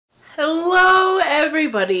Hello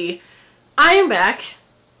everybody! I am back,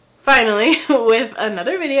 finally, with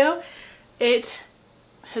another video. It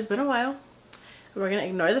has been a while. We're gonna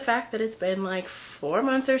ignore the fact that it's been like 4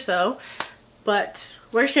 months or so, but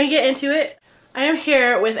we're just gonna get into it. I am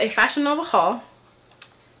here with a Fashion Nova haul.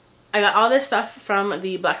 I got all this stuff from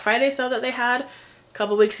the Black Friday sale that they had a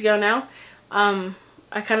couple weeks ago now.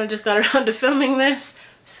 I kind of just got around to filming this,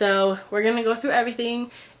 so we're gonna go through everything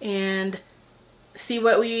and see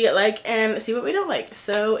what we like and see what we don't like.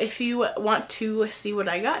 So if you want to see what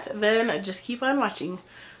I got, then just keep on watching.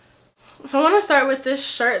 So I want to start with this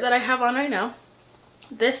shirt that I have on right now.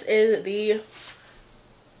 This is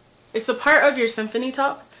it's the part of your symphony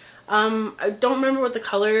top. I don't remember what the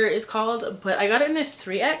color is called, but I got it in a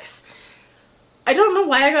 3X. I don't know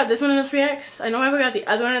why I got this one in a 3X. I know I got the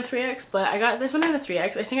other one in a 3X, but I got this one in a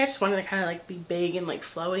 3X. I think I just wanted to kind of like be big and like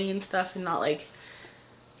flowy and stuff and not like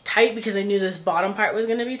tight, because I knew this bottom part was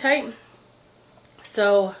going to be tight.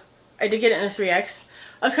 So I did get it in a 3X.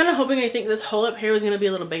 I was kind of hoping, I think this hole up here was going to be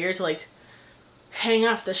a little bigger to like hang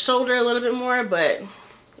off the shoulder a little bit more, but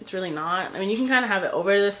it's really not. I mean, you can kind of have it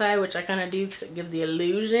over to the side, which I kind of do because it gives the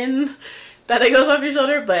illusion that it goes off your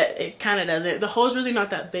shoulder, but it kind of doesn't. The hole's really not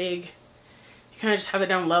that big. You kind of just have it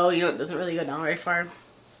down low. You know, it doesn't really go down very far.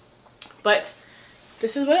 But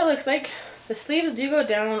this is what it looks like. The sleeves do go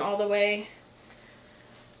down all the way,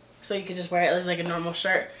 so you can just wear it as like a normal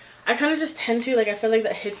shirt. I kind of just tend to, like, I feel like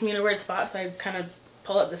that hits me in a weird spot, so I kind of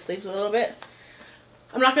pull up the sleeves a little bit.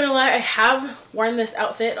 I'm not gonna lie, I have worn this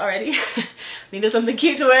outfit already. Needed something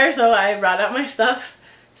cute to wear, so I brought out my stuff.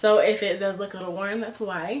 So if it does look a little worn, that's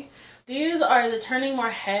why. These are the Turning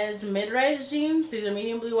More Heads mid-rise jeans. These are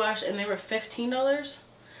medium blue wash, and they were $15. I wonder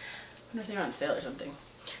if they're on sale or something.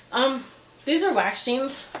 These are wax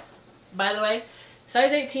jeans, by the way.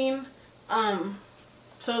 Size 18.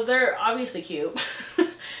 So they're obviously cute.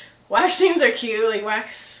 Wax jeans are cute, like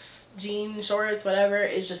wax jean shorts, whatever,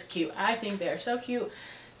 is just cute. I think they are so cute.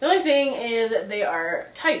 The only thing is they are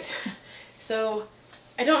tight. So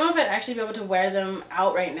I don't know if I'd actually be able to wear them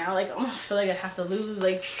out right now. Like, I almost feel like I'd have to lose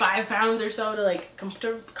like 5 pounds or so to like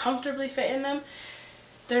comfortably fit in them.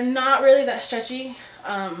 They're not really that stretchy,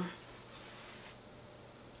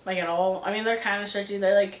 like at all. I mean, they're kind of stretchy.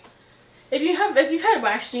 They're like, if you've had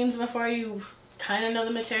wax jeans before, you kind of know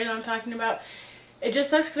the material I'm talking about. It just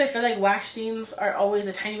sucks because I feel like wax jeans are always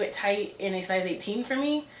a tiny bit tight in a size 18 for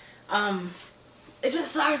me. It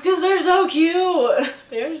just sucks because they're so cute.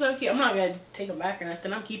 They're so cute. I'm not going to take them back or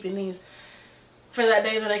nothing. I'm keeping these for that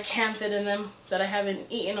day that I can fit in them, that I haven't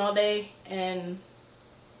eaten all day, and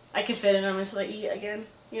I can fit in them until I eat again,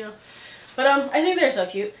 you know. But I think they're so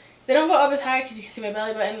cute. They don't go up as high because you can see my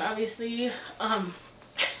belly button, obviously.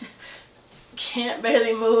 Can't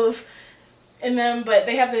barely move in them, but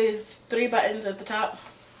they have these 3 buttons at the top.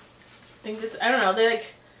 I think that's, I don't know,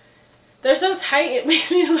 they're so tight, it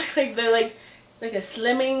makes me look like they're like a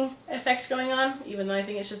slimming effect going on, even though I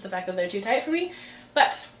think it's just the fact that they're too tight for me.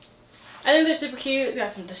 But I think they're super cute. It's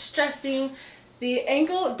got some distressing. The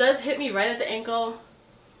ankle does hit me right at the ankle.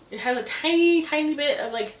 It has a tiny bit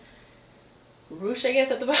of like ruche, I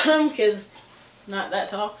guess, at the bottom, because not that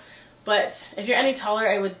tall. But if you're any taller,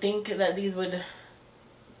 I would think that these would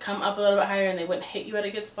come up a little bit higher and they wouldn't hit you at a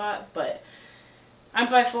good spot. But I'm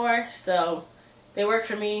 5'4", so they work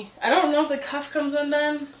for me. I don't know if the cuff comes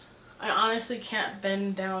undone. I honestly can't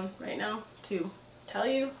bend down right now to tell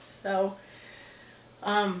you. So,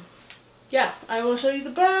 yeah, I will show you the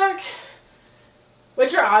back,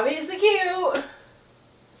 which are obviously cute,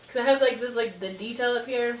 because it has like this, like the detail up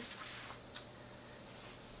here.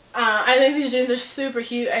 I think these jeans are super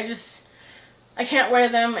cute. I can't wear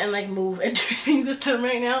them and like move and do things with them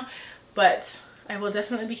right now, but I will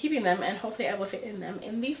definitely be keeping them, and hopefully I will fit in them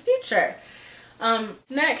in the future.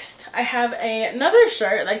 Next, I have another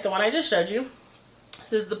shirt like the one I just showed you.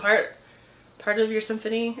 This is the part of your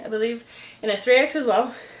symphony, I believe, in a 3X as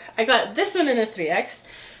well. I got this one in a 3X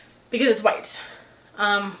because it's white.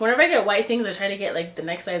 Whenever I get white things, I try to get like the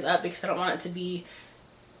next size up because I don't want it to be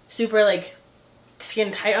super like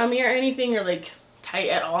skin tight on me or anything, or like tight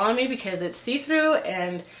at all on me, because it's see-through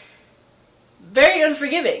and very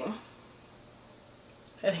unforgiving.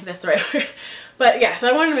 I think that's the right word. But yeah, so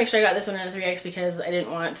I wanted to make sure I got this one in a 3X because I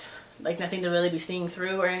didn't want like nothing to really be seeing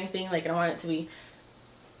through or anything. Like, I don't want it to be,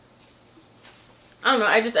 I don't know,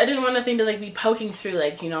 I didn't want nothing to like be poking through,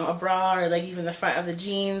 like, you know, a bra or like even the front of the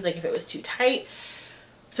jeans, like if it was too tight.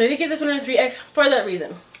 So I did get this one in a 3X for that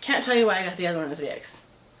reason. Can't tell you why I got the other one in a 3X.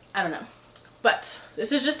 I don't know. But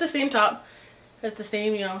this is just the same top. It's the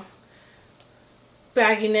same, you know,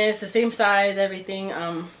 bagginess, the same size, everything.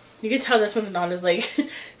 You can tell this one's not as like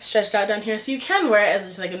stretched out down here, so you can wear it as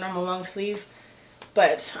just like a normal long sleeve,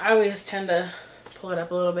 but I always tend to pull it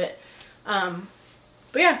up a little bit.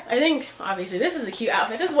 But yeah, I think obviously this is a cute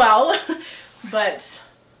outfit as well. But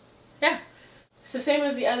yeah, it's the same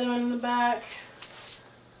as the other one in the back.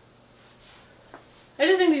 I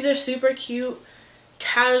just think these are super cute,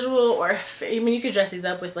 casual, or I mean you could dress these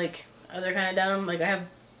up with like other kind of denim. Like I have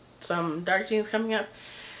some dark jeans coming up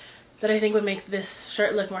that I think would make this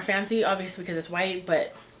shirt look more fancy, obviously because it's white,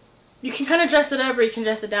 but you can kind of dress it up or you can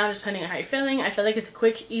dress it down just depending on how you're feeling. I feel like it's a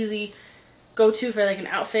quick, easy go-to for like an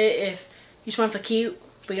outfit if you just want to feel cute,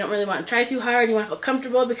 but you don't really want to try too hard. You want to feel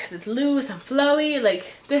comfortable because it's loose and flowy.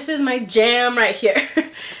 Like, this is my jam right here.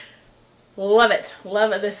 Love it.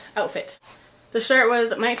 Love this outfit. The shirt was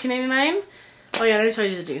 $19.99. Oh yeah, I already told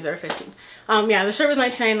you the jeans, they were $15. Yeah, the shirt was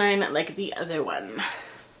 $19.99 like the other one.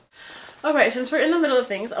 Alright, since we're in the middle of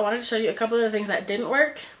things, I wanted to show you a couple of the things that didn't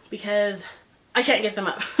work because I can't get them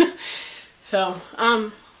up. So,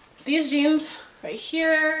 these jeans right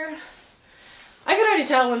here, I could already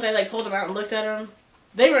tell once I like pulled them out and looked at them,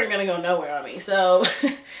 they weren't gonna go nowhere on me. So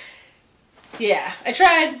yeah, I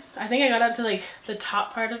tried. I think I got up to like the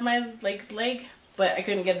top part of my like leg, but I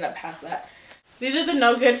couldn't get it up past that. These are the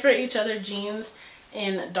No Good for Each Other jeans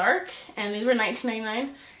in dark, and these were $19.99.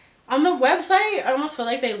 On the website, I almost feel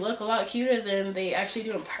like they look a lot cuter than they actually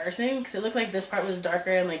do in person, because it looked like this part was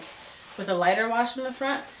darker and like with a lighter wash in the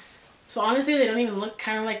front. So honestly, they don't even look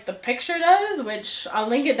kind of like the picture does, which I'll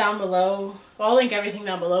link it down below. Well, I'll link everything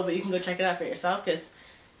down below, but you can go check it out for yourself because,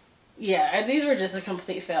 yeah, these were just a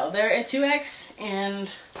complete fail. They're a 2X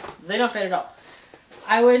and they don't fit at all.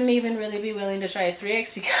 I wouldn't even really be willing to try a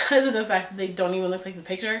 3X because of the fact that they don't even look like the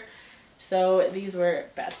picture. So these were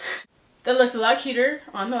bad. That looks a lot cuter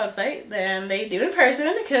on the website than they do in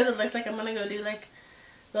person because it looks like I'm going to go do like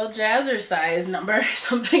a little jazzercise number or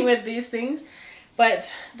something with these things.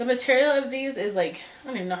 But the material of these is like, I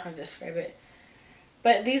don't even know how to describe it.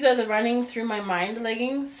 But these are the Running Through My Mind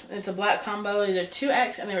leggings. It's a black combo. These are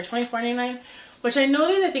 2X and they were $24.99. Which I know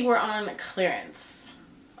these I think were on clearance.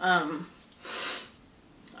 I'm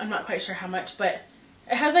not quite sure how much, but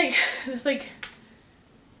it has like this like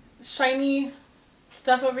shiny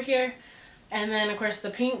stuff over here. And then of course the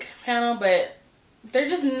pink panel, but they're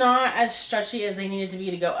just not as stretchy as they needed to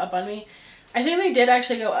be to go up on me. I think they did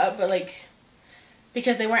actually go up, but like,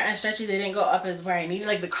 because they weren't as stretchy, they didn't go up as where I needed.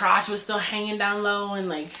 Like the crotch was still hanging down low and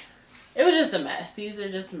like, it was just a mess. These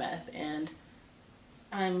are just a mess and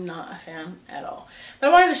I'm not a fan at all. But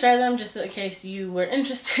I wanted to share them just in case you were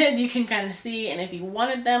interested. You can kind of see, and if you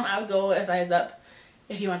wanted them, I would go a size up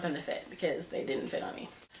if you want them to fit because they didn't fit on me.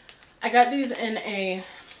 I got these in a,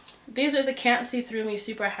 these are the Can't See Through Me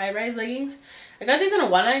super high rise leggings. I got these in a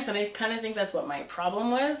 1X and I kind of think that's what my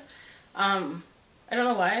problem was. I don't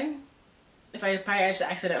know why. If I probably actually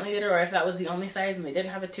accidentally did it or if that was the only size and they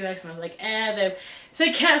didn't have a 2X and I was like, they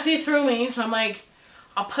said can't see through me. So I'm like,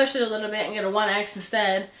 I'll push it a little bit and get a 1X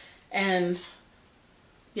instead. And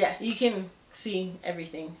yeah, you can see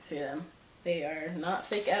everything through them. They are not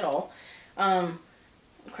thick at all. Of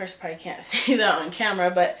course, probably can't see that on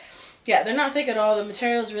camera, but yeah, they're not thick at all. The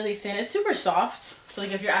material is really thin. It's super soft. So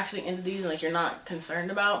like if you're actually into these and like you're not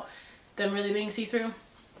concerned about them really being see-through,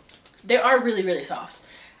 they are really, really soft.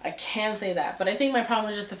 I can say that, but I think my problem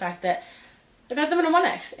was just the fact that I got them in a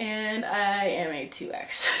 1X and I am a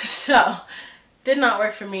 2X. So, did not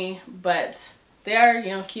work for me, but they are, you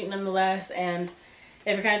know, cute nonetheless, and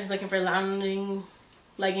if you're kind of just looking for lounging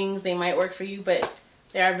leggings, they might work for you, but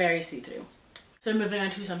they are very see-through. So moving on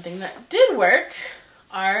to something that did work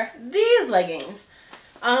are these leggings.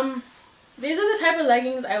 These are the type of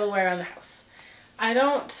leggings I will wear around the house. I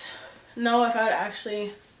don't know if I would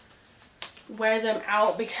actually wear them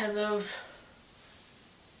out because of,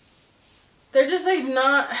 they're just like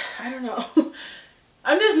not, I don't know.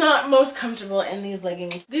 I'm just not most comfortable in these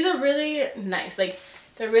leggings. These are really nice. Like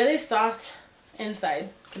they're really soft inside.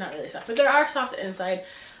 Not really soft, but they are soft inside.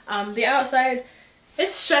 The outside,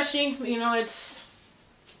 it's stretchy. You know, it's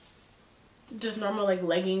just normal like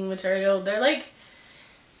legging material. They're like,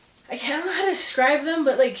 I don't know how to describe them,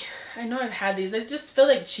 but like, I know I've had these. They just feel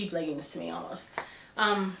like cheap leggings to me almost.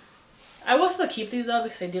 I will still keep these though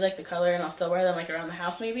because I do like the color and I'll still wear them like around the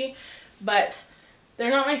house maybe. But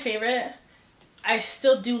they're not my favorite. I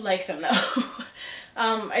still do like them though.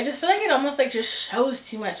 I just feel like it almost like just shows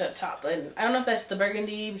too much up top. And I don't know if that's the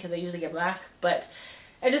burgundy because I usually get black, but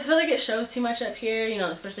I just feel like it shows too much up here, you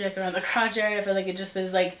know, especially like around the crotch area. I feel like it just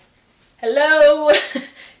is like, hello,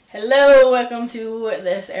 hello, welcome to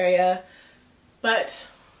this area. But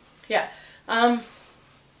yeah,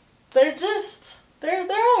 they're just they're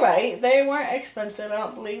alright. They weren't expensive, I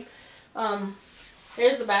don't believe.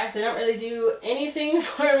 Here's the back. They don't really do anything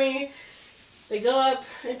for me. They go up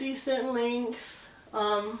a decent length.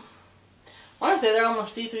 I want to say they're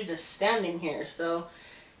almost see-through just standing here. So,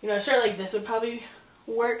 you know, a shirt like this would probably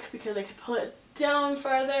work because I could pull it down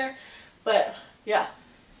farther. But, yeah.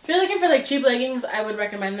 If you're looking for like cheap leggings, I would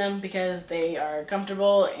recommend them because they are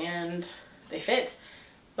comfortable and they fit.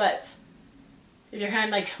 But if you're kind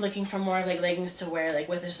of like looking for more like leggings to wear like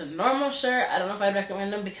with just a normal shirt, I don't know if I'd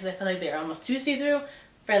recommend them because I feel like they are almost too see-through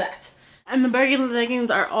for that. And the Burgundy leggings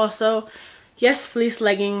are also, yes, fleece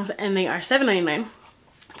leggings, and they are $7.99.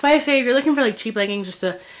 That's why I say if you're looking for like cheap leggings just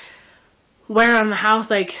to wear around the house,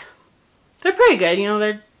 like they're pretty good, you know,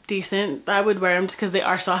 they're decent. I would wear them just because they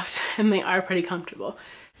are soft and they are pretty comfortable.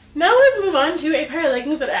 Now let's move on to a pair of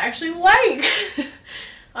leggings that I actually like.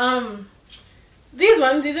 These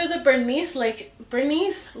are the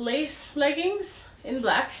Bernice lace leggings in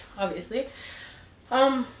black, obviously.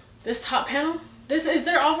 This top panel,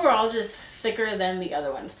 they're overall just thicker than the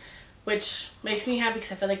other ones, which makes me happy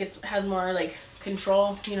because I feel like it has more like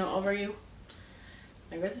control, you know, over you.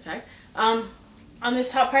 Like, where's the tag? On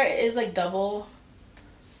this top part, it is like double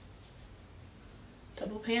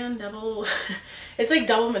it's like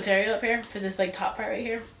double material up here for this like top part right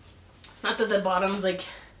here. Not that the bottom's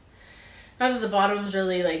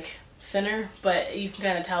really like thinner, but you can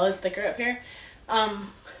kind of tell it's thicker up here.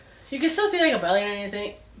 You can still see like a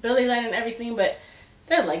belly line and everything, but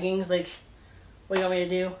they're leggings. Like, what do you want me to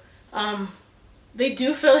do? They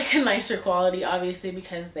do feel like a nicer quality, obviously,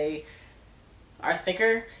 because they are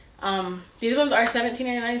thicker. These ones are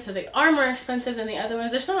 $17.99, so they are more expensive than the other ones.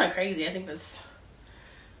 They're still not crazy. I think that's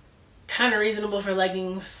kind of reasonable for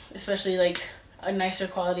leggings, especially like a nicer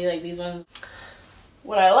quality like these ones.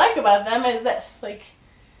 What I like about them is this. Like,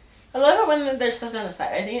 I love it when there's stuff down the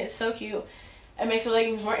side. I think it's so cute. It makes the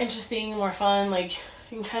leggings more interesting, more fun. Like,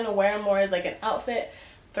 you can kind of wear them more as like an outfit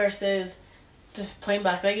versus just plain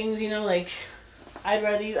black leggings, you know. Like, I'd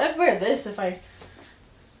wear this if I...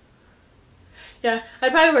 Yeah,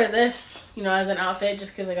 I'd probably wear this, you know, as an outfit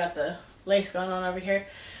just because I got the lace going on over here.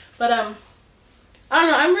 But, I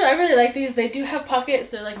don't know, I really like these. They do have pockets.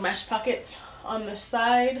 They're like mesh pockets on the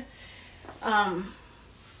side.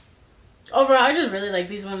 Overall, I just really like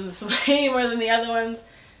these ones way more than the other ones.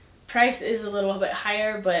 Price is a little bit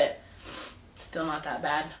higher, but still not that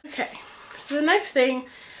bad. Okay, so the next thing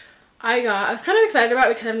I was kind of excited about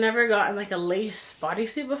because I've never gotten like a lace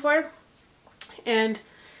bodysuit before. And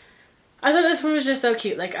I thought this one was just so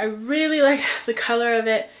cute. Like, I really liked the color of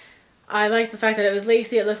it. I liked the fact that it was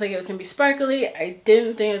lacy. It looked like it was going to be sparkly. I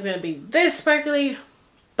didn't think it was going to be this sparkly,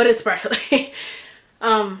 but it's sparkly.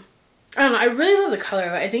 I don't know. I really love the color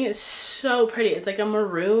of it. I think it's so pretty. It's like a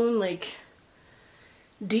maroon, like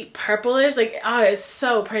deep purplish. Like, oh, it's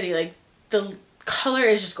so pretty. Like, the color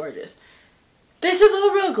is just gorgeous. This is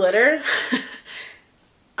all real glitter.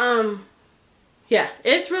 Yeah,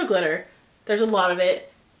 it's real glitter. There's a lot of it.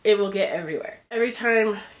 It will get everywhere. Every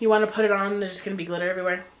time you want to put it on, there's just going to be glitter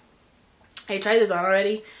everywhere. I tried this on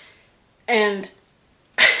already, and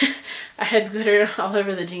I had glitter all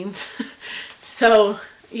over the jeans. So,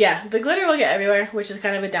 yeah, the glitter will get everywhere, which is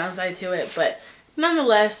kind of a downside to it, but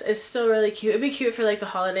nonetheless, it's still really cute. It'd be cute for, like, the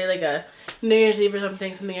holiday, like a New Year's Eve or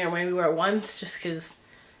something you're maybe wear it once, just because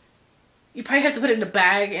you probably have to put it in a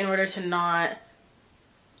bag in order to not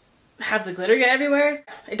have the glitter get everywhere.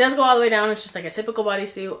 It does go all the way down. It's just like a typical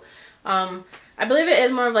bodysuit. I believe it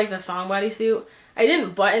is more of like the thong bodysuit. I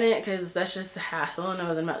didn't button it because that's just a hassle and I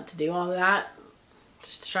wasn't about to do all that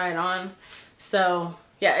just to try it on. So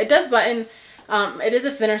yeah, it does button. It is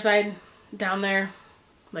a thinner side down there,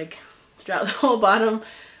 like throughout the whole bottom.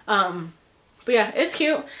 But yeah, it's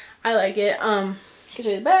cute. I like it. Can show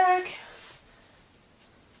you the back.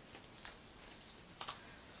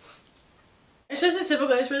 It's just a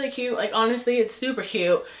typical, it's really cute. Like, honestly, it's super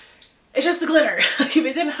cute. It's just the glitter. Like, if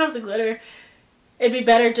it didn't have the glitter, it'd be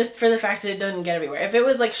better just for the fact that it doesn't get everywhere. If it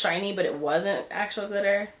was, like, shiny, but it wasn't actual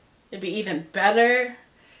glitter, it'd be even better.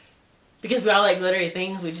 Because we all like glittery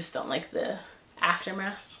things, we just don't like the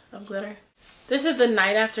aftermath of glitter. This is the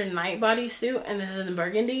Night After Night bodysuit, and this is in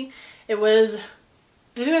Burgundy. It was, I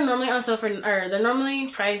think they're normally on sale for, or they're normally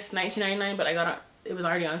priced $19.99, but I got it was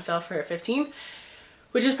already on sale for $15.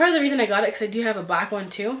 Which is part of the reason I got it, because I do have a black one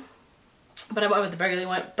too. But I went with the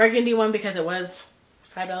burgundy one because it was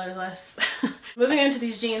 $5 less. Moving on to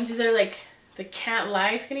these jeans. These are like the Can't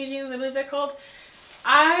Lie skinny jeans, I believe they're called.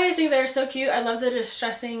 I think they're so cute. I love the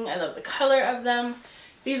distressing. I love the color of them.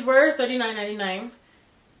 These were $39.99.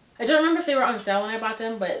 I don't remember if they were on sale when I bought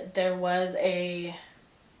them, but there was the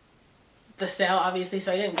sale obviously,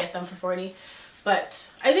 so I didn't get them for $40. But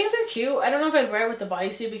I think they're cute. I don't know if I'd wear it with the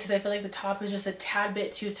bodysuit because I feel like the top is just a tad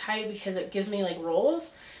bit too tight because it gives me like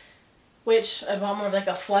rolls, which I want more of like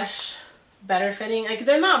a flush, better fitting. Like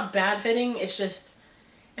they're not bad fitting, it's just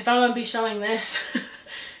if I'm gonna be showing this,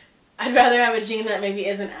 I'd rather have a jean that maybe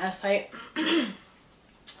isn't as tight.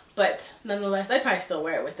 But nonetheless, I'd probably still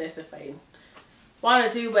wear it with this if I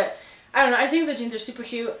wanted to, but I don't know. I think the jeans are super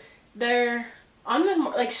cute. They're on the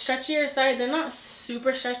like stretchier side. They're not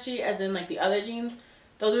super stretchy as in like the other jeans.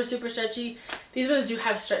 Those are super stretchy. These ones do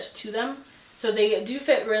have stretch to them, so they do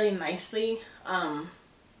fit really nicely.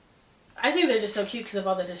 I think they're just so cute because of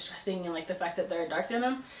all the distressing and like the fact that they're dark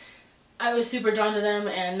denim. I was super drawn to them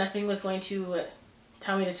and nothing was going to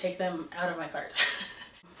tell me to take them out of my cart.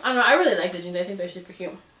 I don't know, I really like the jeans. I think they're super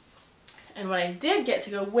cute. And what I did get to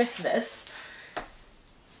go with this,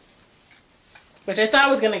 which I thought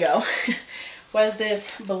was going to go, was this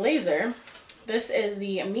blazer. This is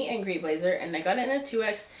the meet and greet blazer, and I got it in a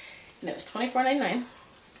 2X, and it was $24.99.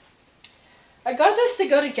 I got this to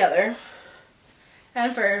go together,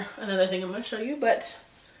 and for another thing I'm going to show you, but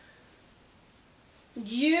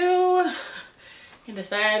you can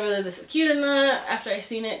decide whether this is cute or not after I've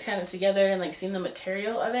seen it kind of together and like seen the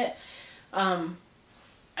material of it.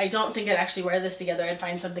 I don't think I'd actually wear this together. I'd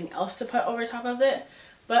find something else to put over top of it.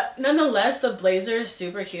 But nonetheless, the blazer is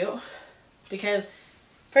super cute because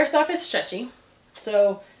first off, it's stretchy.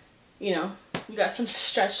 So, you know, you got some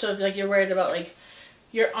stretch. So if like you're worried about like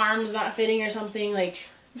your arms not fitting or something, like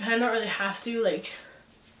you kind of don't really have to. Like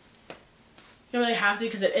you don't really have to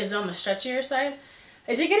because it is on the stretchier side.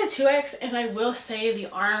 I did get a 2X, and I will say the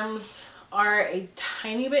arms are a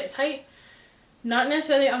tiny bit tight. Not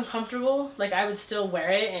necessarily uncomfortable, like I would still wear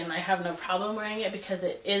it and I have no problem wearing it because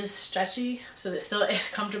it is stretchy, so it still is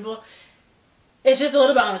comfortable. It's just a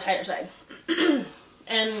little bit on the tighter side.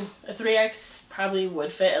 And a 3X probably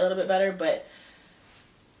would fit a little bit better, but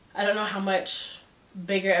I don't know how much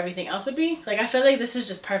bigger everything else would be. Like I feel like this is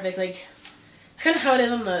just perfect. Like it's kind of how it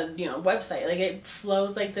is on the, you know, website. Like it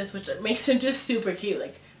flows like this, which makes it just super cute.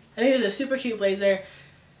 Like I think it's a super cute blazer.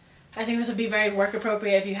 I think this would be very work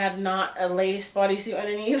appropriate if you had not a lace bodysuit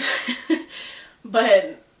underneath.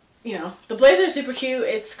 But, you know, the blazer is super cute.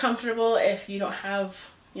 It's comfortable. If you don't have,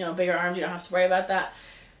 you know, bigger arms, you don't have to worry about that.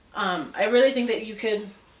 I really think that you could,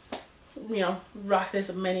 you know, rock this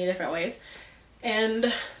many different ways. And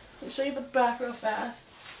let me show you the back real fast.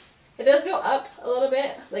 It does go up a little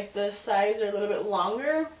bit. Like the sides are a little bit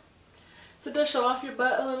longer. So it does show off your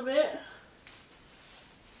butt a little bit.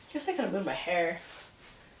 I guess I could have moved my hair.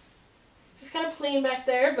 Just kind of plain back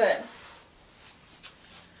there, but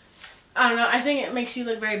I don't know. I think it makes you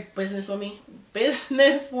look very businesswoman.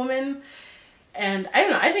 And I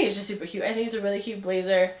don't know. I think it's just super cute. I think it's a really cute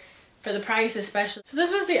blazer for the price especially. So this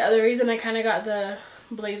was the other reason I kind of got the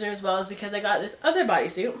blazer as well, is because I got this other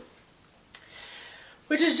bodysuit,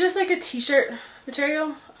 which is just like a t-shirt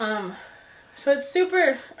material. So it's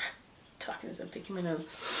super, talking as I'm picking my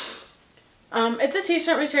nose. It's a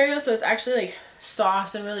t-shirt material, so it's actually like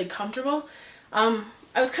soft and really comfortable. I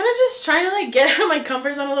was kind of just trying to like get out of my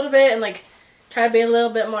comfort zone a little bit and like try to be a little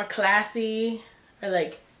bit more classy or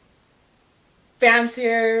like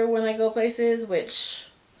fancier when I go places, which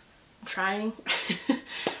I'm trying.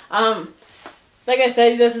 Like I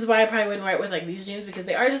said, this is why I probably wouldn't wear it with like these jeans, because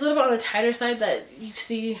they are just a little bit on the tighter side that you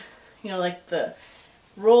see, you know, like the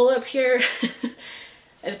roll up here.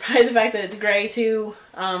 It's probably the fact that it's gray too.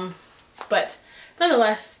 But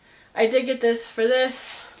nonetheless, I did get this for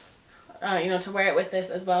this, you know, to wear it with this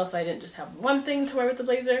as well, so I didn't just have one thing to wear with the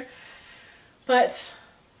blazer. But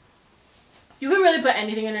you could really put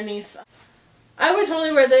anything underneath. I would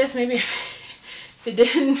totally wear this, maybe if it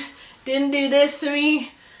didn't do this to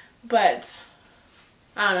me, but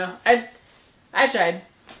I don't know. I tried.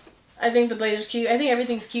 I think the blazer's cute. I think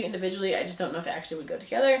everything's cute individually. I just don't know if it actually would go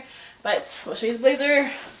together. But we'll show you the blazer.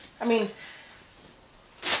 I mean,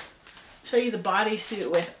 show you the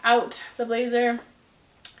bodysuit without the blazer.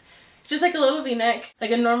 It's just like a little V-neck,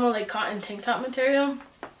 like a normal like cotton tank top material.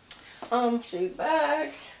 Show you the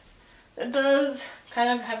back. It does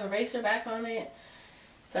kind of have a racer back on it.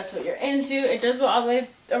 If that's what you're into. It does go all the way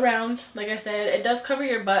around. Like I said, it does cover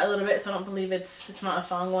your butt a little bit, so I don't believe it's not a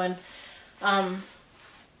thong one. I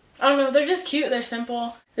don't know, they're just cute, they're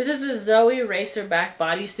simple. This is the Zoe Racer Back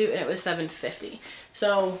bodysuit, and it was $7.50.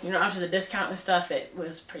 So, you know, after the discount and stuff, it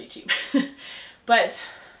was pretty cheap. But,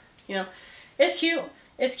 you know, it's cute.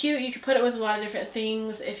 It's cute. You could put it with a lot of different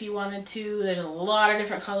things if you wanted to. There's a lot of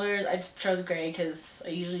different colors. I just chose gray because I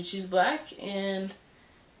usually choose black, and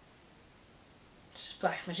just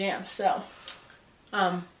black's my jam. So,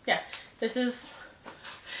 yeah, this is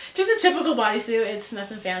just a typical bodysuit. It's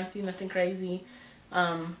nothing fancy, nothing crazy.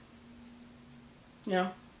 You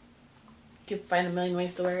know, you can find a million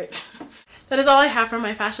ways to wear it. That is all I have for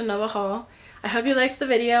my Fashion Nova haul. I hope you liked the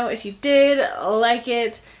video. If you did, like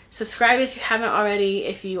it. Subscribe if you haven't already.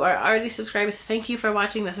 If you are already subscribed, thank you for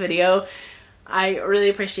watching this video. I really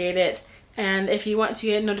appreciate it. And if you want to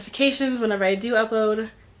get notifications whenever I do upload,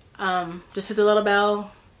 just hit the little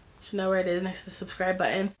bell. You should know where it is next to the subscribe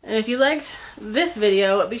button. And if you liked this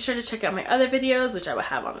video, be sure to check out my other videos, which I will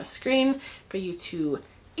have on the screen for you to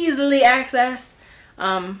easily access.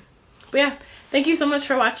 But yeah, thank you so much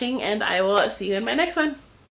for watching, and I will see you in my next one.